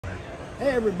Hey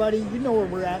everybody, you know where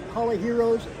we're at, Hall of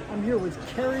Heroes. I'm here with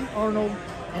Carrie Arnold,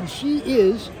 and she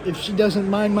is, if she doesn't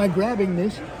mind my grabbing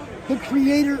this, the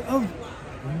creator of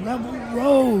Revel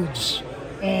Roads.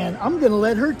 And I'm going to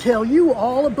let her tell you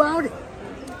all about it.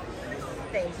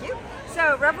 Thank you.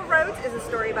 So Revel Roads is a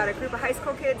story about a group of high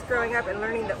school kids growing up and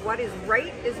learning that what is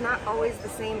right is not always the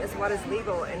same as what is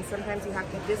legal, and sometimes you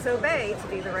have to disobey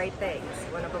to do the right things.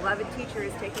 When a beloved teacher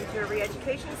is taken to a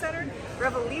re-education center,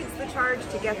 Revel leads the charge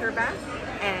to get her back,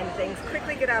 and things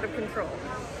quickly get out of control.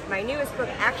 My newest book,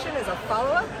 Action, is a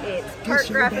follow-up. It's part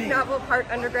graphic novel, part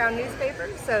underground newspaper.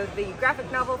 So the graphic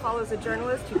novel follows a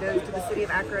journalist who goes to the city of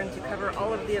Akron to cover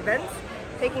all of the events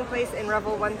taking place in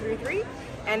Revel 1 through 3.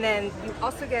 And then you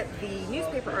also get the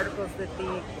newspaper articles that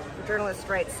the journalist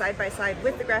writes side by side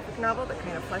with the graphic novel that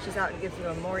kind of fleshes out and gives you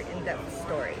a more in-depth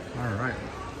story. All right.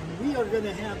 We are going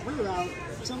to have her out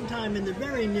sometime in the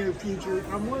very near future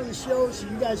on one of the shows so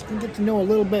you guys can get to know a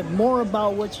little bit more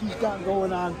about what she's got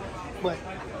going on. But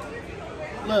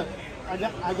look, I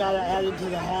got to add it to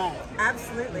the hat.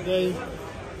 Absolutely. Okay?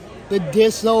 The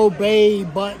disobey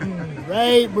button,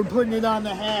 right? We're putting it on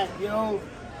the hat, yo.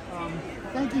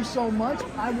 Thank you so much.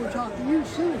 I will talk to you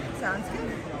soon. Sounds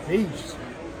good. Peace.